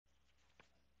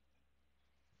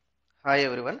Hi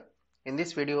everyone. In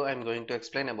this video I am going to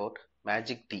explain about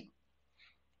magic T.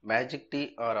 Magic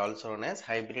T are also known as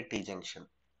hybrid T-junction.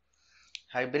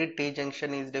 Hybrid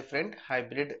T-junction is different,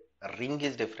 hybrid ring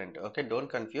is different. Okay, don't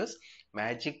confuse.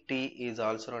 Magic T is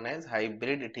also known as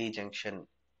hybrid T-junction.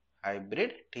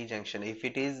 Hybrid T-junction. If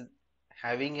it is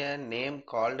having a name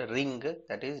called ring,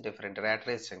 that is different. Rat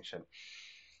race junction.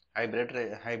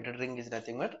 Hybrid ring is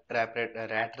nothing but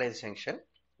rat race junction,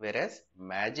 whereas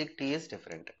magic T is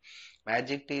different.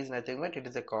 Magic T is nothing but it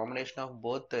is a combination of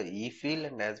both the E field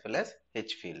and as well as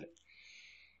H field.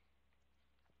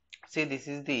 See, this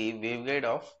is the waveguide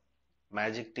of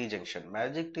magic T junction.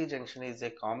 Magic T junction is a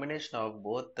combination of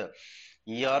both the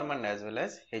E arm and as well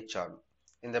as H arm.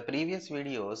 In the previous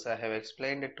videos, I have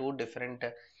explained two different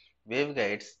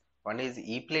waveguides. One is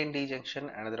E plane T junction,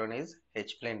 another one is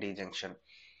H plane T junction.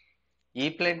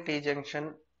 E plane T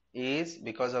junction is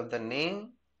because of the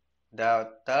name, the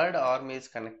third arm is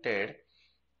connected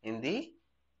in the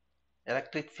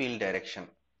electric field direction.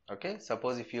 Okay,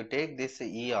 suppose if you take this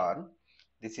E arm,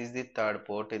 this is the third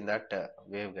port in that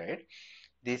waveguide.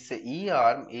 This E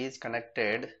arm is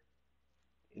connected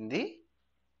in the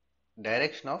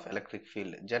direction of electric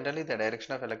field. Generally, the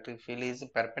direction of electric field is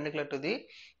perpendicular to the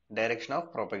direction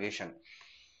of propagation.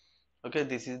 Okay,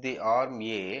 this is the arm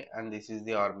A and this is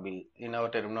the arm B. In our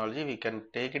terminology, we can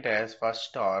take it as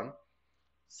first arm,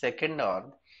 second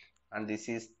arm, and this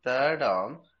is third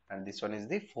arm, and this one is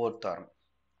the fourth arm.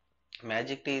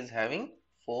 Magic T is having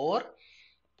four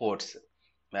ports.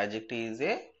 Magic T is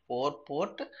a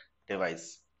four-port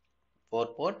device,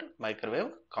 four-port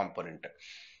microwave component.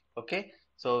 Okay,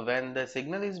 so when the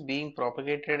signal is being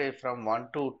propagated from 1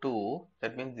 to 2,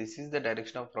 that means this is the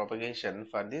direction of propagation.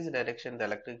 For this direction, the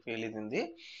electric field is in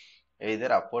the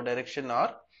either upward direction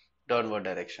or downward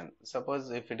direction.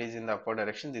 Suppose if it is in the upward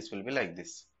direction, this will be like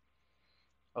this.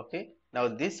 Okay, now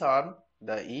this arm,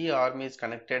 the E arm is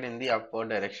connected in the upward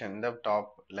direction, in the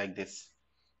top like this.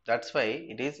 That's why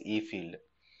it is E field.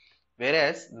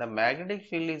 Whereas the magnetic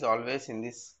field is always in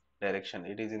this direction.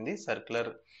 It is in the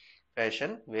circular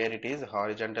fashion where it is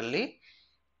horizontally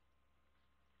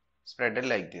spread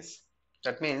like this.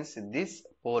 That means this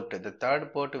port, the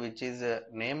third port which is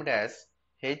named as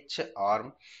H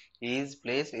arm is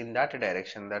placed in that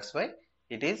direction. That's why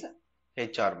it is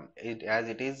H arm. As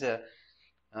it is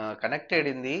connected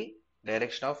in the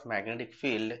direction of magnetic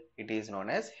field, it is known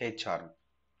as H arm.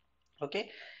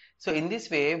 Okay, so in this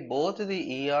way both the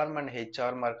E arm and H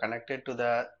arm are connected to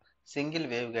the single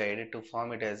waveguide to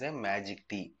form it as a magic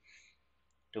T,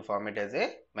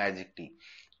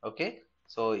 okay,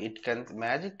 so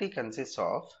magic T consists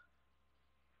of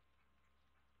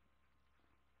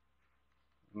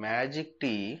magic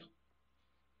T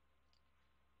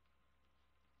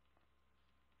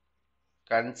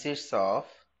consists of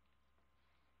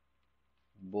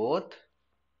both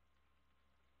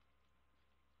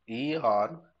E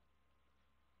arm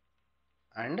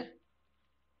and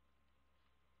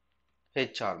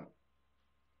H arm,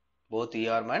 both E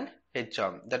arm and H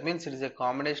arm. That means it is a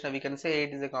combination of, we can say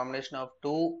it is a combination of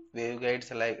two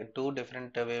waveguides, like two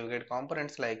different waveguide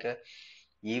components, like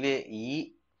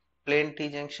E plane T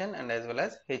junction and as well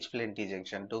as H plane T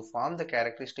junction to form the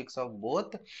characteristics of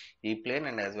both E plane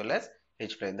and as well as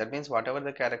H plane. That means whatever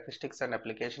the characteristics and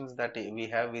applications that we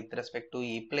have with respect to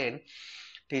E plane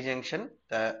T junction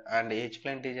and H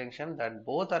plane T junction, that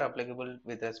both are applicable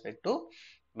with respect to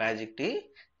magic T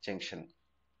junction.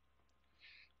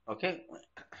 Okay,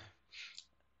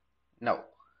 now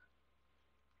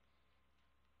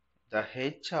the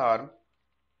H arm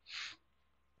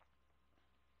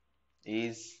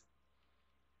is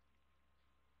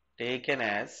taken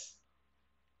as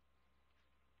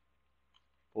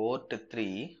port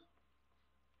 3,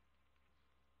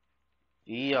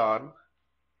 E arm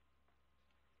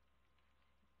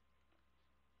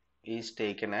is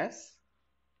taken as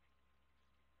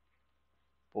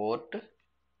port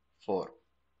 4.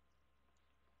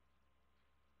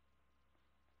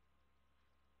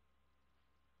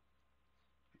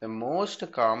 The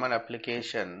most common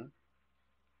application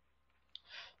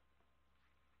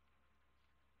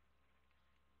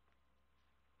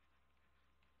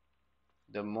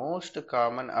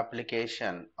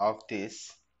of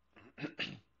this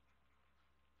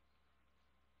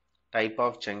type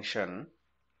of junction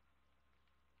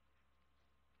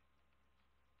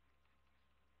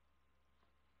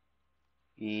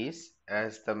is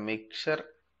as the mixer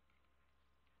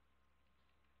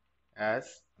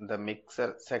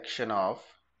section of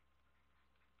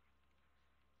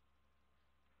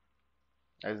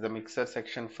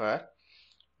for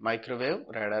microwave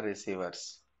radar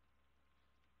receivers.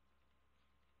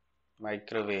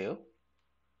 Microwave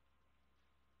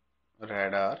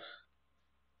radar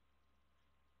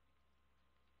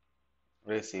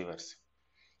receivers.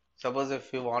 Suppose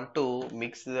if you want to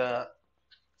mix the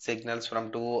signals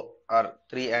from two or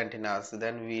three antennas,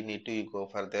 then we need to go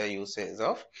for the usage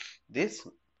of this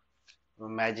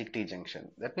magic T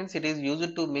junction. That means it is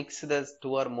used to mix the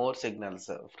two or more signals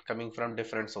coming from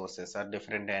different sources or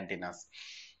different antennas.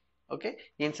 Okay,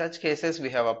 in such cases we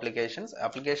have applications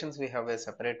we have a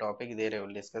separate topic. There I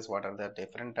will discuss what are the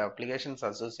different applications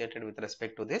associated with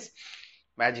respect to this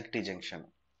magic T junction.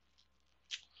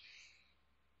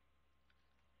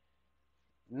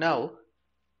 Now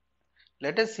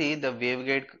let us see the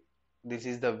waveguide. This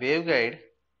is the waveguide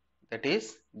that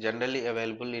is generally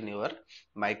available in your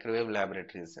microwave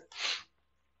laboratories.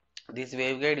 This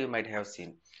waveguide you might have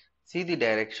seen. See the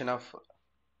direction of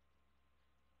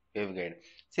waveguide.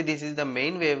 See, this is the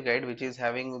main waveguide which is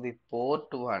having the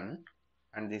port 1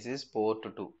 and this is port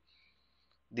 2.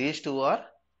 These two are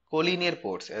collinear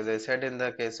ports. As I said in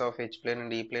the case of H plane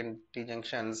and E plane T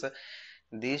junctions,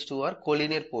 these two are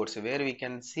collinear ports where we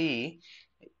can see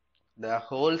the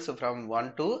holes from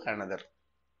one to another.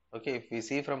 Okay, if we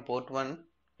see from port 1,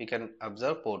 we can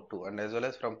observe port 2, and as well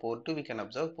as from port 2 we can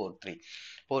observe port 3,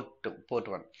 port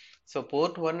 1. So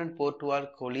port 1 and port 2 are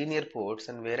collinear ports,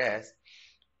 and whereas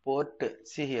port,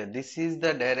 see here, this is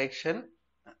the direction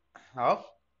of,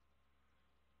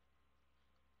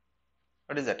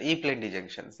 what is that, E plane T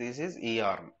junctions. This is E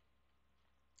arm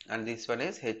and this one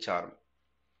is H arm.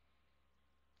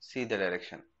 See the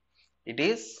direction. It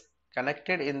is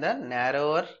connected in the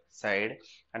narrower side,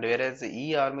 and whereas the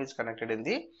E arm is connected in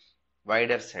the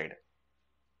wider side.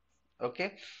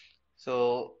 Okay,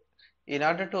 so in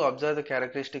order to observe the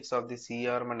characteristics of the C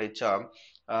arm and H arm,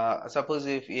 suppose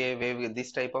if a wave,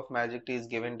 this type of magic T is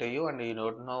given to you and you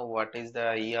don't know what is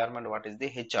the E arm and what is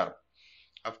the H arm.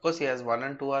 Of course, he has 1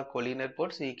 and 2 are collinear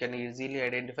ports, so you can easily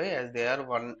identify as they are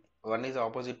one is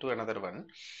opposite to another one.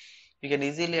 You can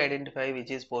easily identify which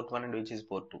is port 1 and which is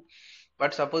port 2.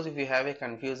 But suppose if you have a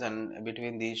confusion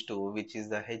between these two, which is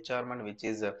the H arm and which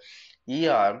is E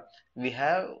arm, we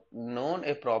have known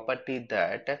a property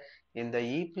that in the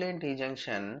E plane T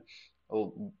junction,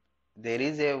 oh, there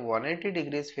is a 180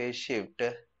 degrees phase shift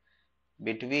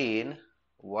between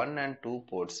 1 and 2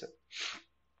 ports.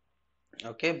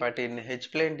 Okay, but in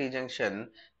H plane T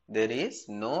junction, there is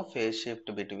no phase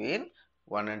shift between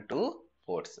 1 and 2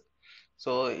 ports.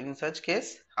 So in such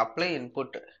case, apply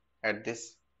input at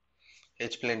this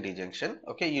H plane T junction.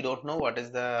 Okay, you don't know what is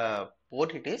the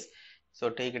port it is. So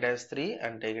take it as 3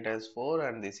 and take it as 4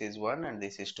 and this is 1 and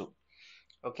this is 2.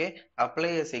 Okay, apply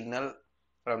a signal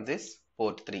from this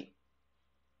port 3.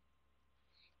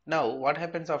 Now what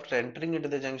happens after entering into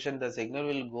the junction? The signal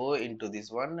will go into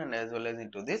this 1 and as well as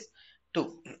into this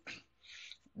 2.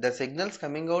 The signals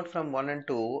coming out from 1 and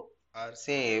 2 are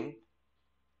same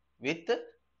with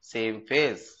same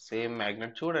phase, same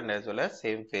magnitude and as well as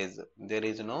same phase. There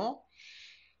is no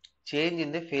change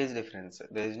in the phase difference.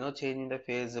 There is no change in the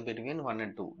phase between 1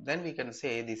 and 2. Then we can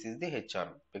say this is the H arm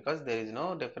because there is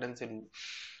no difference in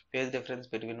phase difference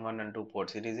between 1 and 2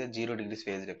 ports. It is a 0 degrees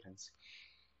phase difference.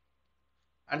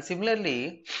 And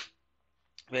similarly,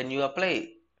 when you apply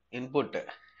input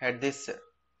at this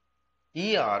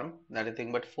E arm,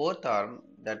 nothing but fourth arm,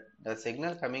 that the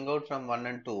signal coming out from 1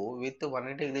 and 2 with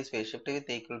 180 degrees phase shift with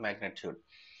equal magnitude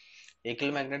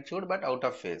but out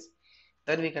of phase,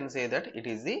 then we can say that it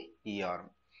is the E arm.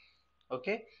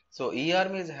 Okay, so E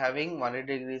arm is having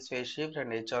 180 degrees phase shift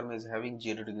and H arm is having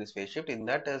 0 degrees phase shift. In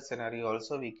that scenario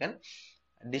also we can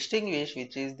distinguish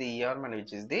which is the E arm and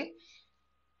which is the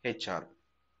H arm.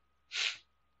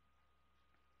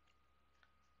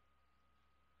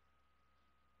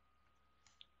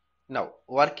 Now,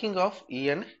 working of E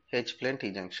and H plane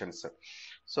T junctions.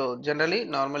 So, generally,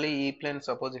 normally E plane,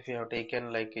 suppose if you have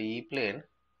taken like a E plane,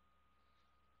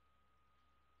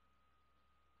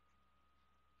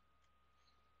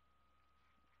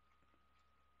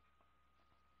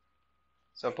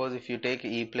 suppose if you take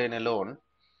E plane alone,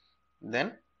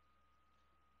 then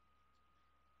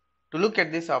to look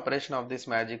at this operation of this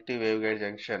magic T waveguide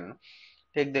junction,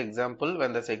 take the example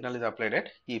when the signal is applied at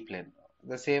E plane.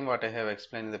 The same what I have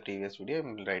explained in the previous video, I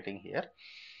am writing here.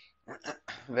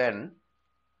 When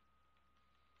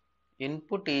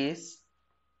input is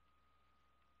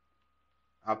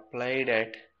applied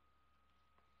at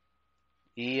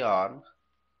E arm,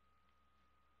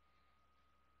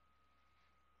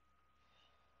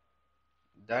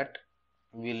 that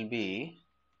will be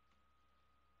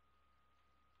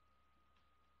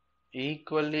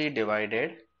equally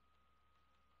divided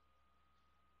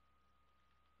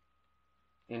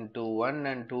into 1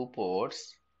 and 2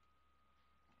 ports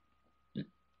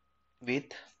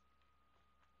with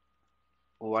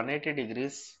 180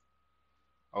 degrees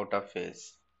out of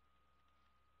phase.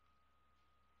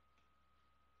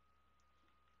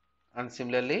 And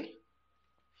similarly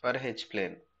for H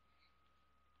plane,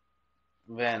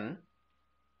 when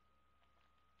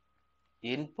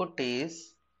input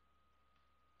is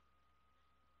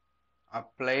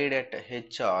applied at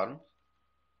H arm,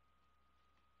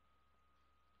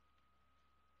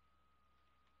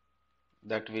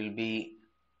 that will be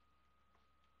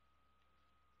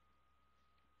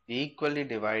equally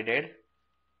divided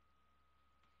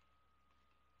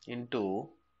into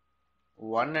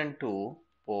 1 and 2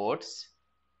 ports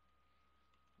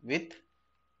with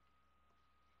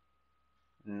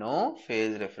no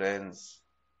phase reference.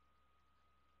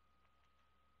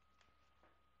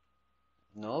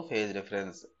 No phase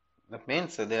reference. That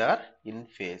means they are in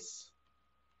phase.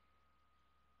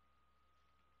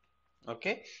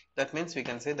 Okay, that means we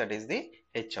can say that is the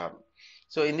H arm.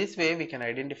 So in this way we can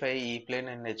identify E plane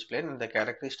and H plane, and the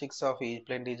characteristics of E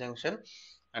plane D-junction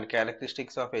and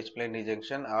characteristics of H plane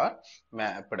D-junction are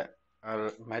mapped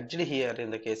or merged here in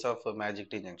the case of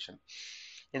magic T-junction.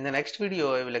 In the next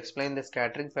video I will explain the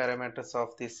scattering parameters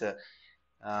of this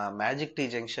magic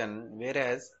T-junction,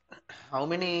 whereas how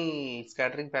many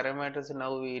scattering parameters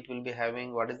now it will be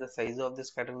having, what is the size of the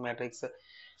scattering matrix,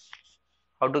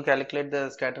 how to calculate the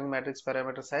scattering matrix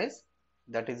parameter size,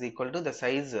 that is equal to the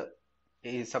size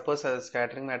is, suppose a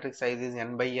scattering matrix size is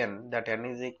n by n, that n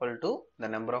is equal to the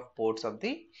number of ports of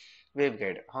the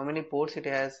waveguide. How many ports it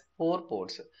has? 4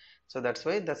 ports. So that's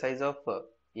why the size of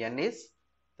n is,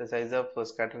 the size of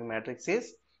scattering matrix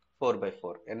is 4 by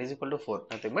 4. N is equal to 4,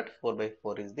 nothing but 4 by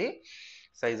 4 is the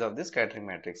size of the scattering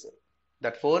matrix.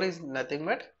 That 4 is nothing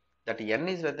but, that n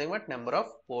is nothing but number of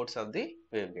ports of the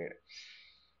waveguide.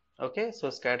 Okay, so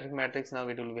scattering matrix now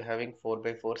it will be having 4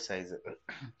 by 4 size.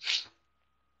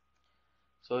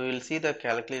 So we will see the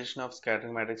calculation of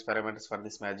scattering matrix parameters for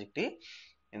this magic T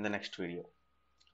in the next video.